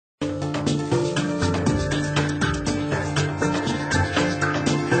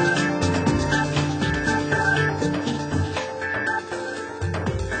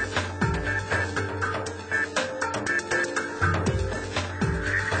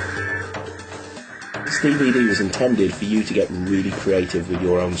DVD was intended for you to get really creative with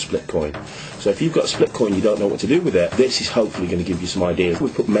your own split coin. So if you've got a split coin, you don't know what to do with it, this is hopefully going to give you some ideas.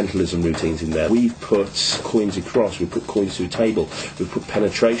 We've put mentalism routines in there. We've put coins across, we've put coins through table, we've put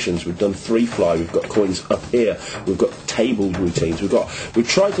penetrations, we've done three fly, we've got coins up here, we've got table routines, we've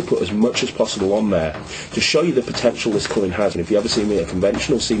tried to put as much as possible on there to show you the potential this coin has. And if you ever see me at a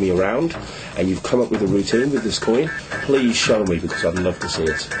convention or see me around and you've come up with a routine with this coin, please show me, because I'd love to see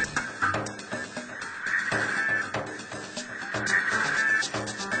it.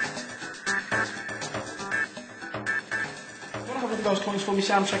 Look at those coins for me,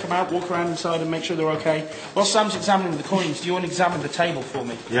 Sam. Check them out, walk around inside and make sure they're okay. While Sam's examining the coins, do you want to examine the table for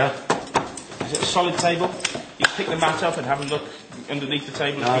me? Yeah. Is it a solid table? You can pick the mat up and have a look underneath the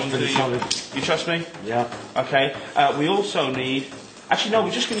table. No, it's pretty solid. You trust me? Yeah. Okay. We also need... Actually, no,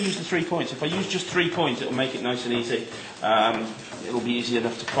 we're just going to use the 3 points. If I use just 3 points, it'll make it nice and easy. It'll be easy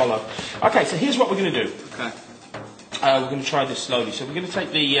enough to follow. Okay, so here's what we're going to do. Okay. We're going to try this slowly. So we're going to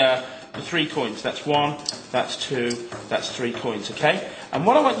take the 3 coins. That's 1, that's 2, that's 3 coins, okay? And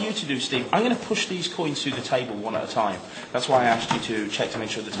what I want you to do, Steve, I'm going to push these coins through the table one at a time. That's why I asked you to check to make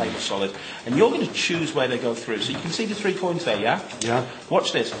sure the table's solid. And you're going to choose where they go through. So you can see the 3 coins there, yeah? Yeah.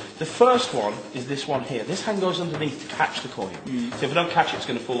 Watch this. The first one is this one here. This hand goes underneath to catch the coin. So if I don't catch it, it's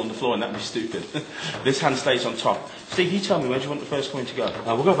going to fall on the floor, and that'd be stupid. This hand stays on top. Steve, you tell me, where do you want the first coin to go?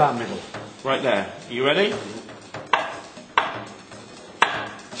 We'll go about middle. Right there. Are you ready?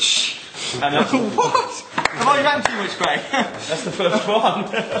 And that's, What? Have I ran too much, Craig? that's the first one.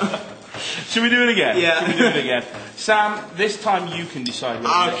 Should we do it again? Yeah. Should we do it again? Sam, this time you can decide where the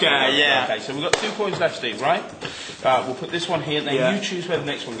next one Okay, goes. yeah. Okay, so we've got 2 coins left, Steve, right? We'll put this one here, and then Yeah. you choose where the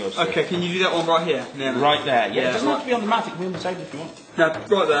next one goes. Steve. Okay, can you do that one right here? No, no. Right there. Yeah, Yeah, it doesn't right. have to be on the mat, it can be on the table if you want. No,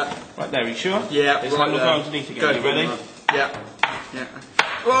 right there. Right there, are you sure? Yeah, This right hand will there. go underneath again. Go Are you for it, ready? right. Yeah. Yeah.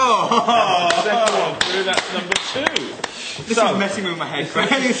 Oh! Second one through, that's number 2. This is messing with my head, Craig.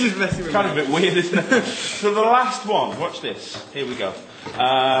 This is messing with Kind my of head. a bit weird, isn't it? So the last one, watch this. Here we go.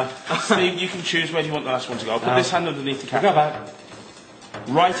 Steve, you can choose where you want the last one to go. Put this hand underneath the We'll cap. go back.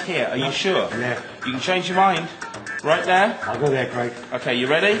 Right here, are you sure? Yeah. You can change your mind. Right there. I'll go there, Craig. Okay, you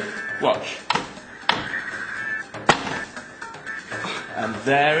ready? Watch. And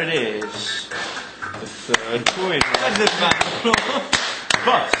there it is. The 3rd coin.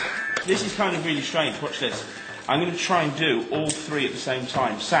 But this is kind of really strange. Watch this. I'm going to try and do all 3 at the same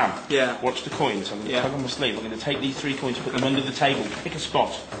time. Sam, Yeah. watch the coins. I'm going to Yeah. tug on my sleeve. I'm going to take these 3 coins, put them under the table. Pick a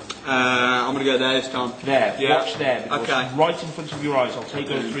spot. I'm going to go there this time. There. Yeah. Watch there. Because Okay. right in front of your eyes, I'll take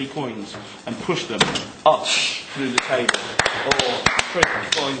those 3 coins and push them up through the table. Or push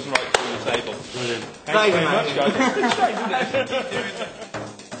the coins right through the table. Brilliant. Thank you very Thank you, much, guys. It's strange, isn't it?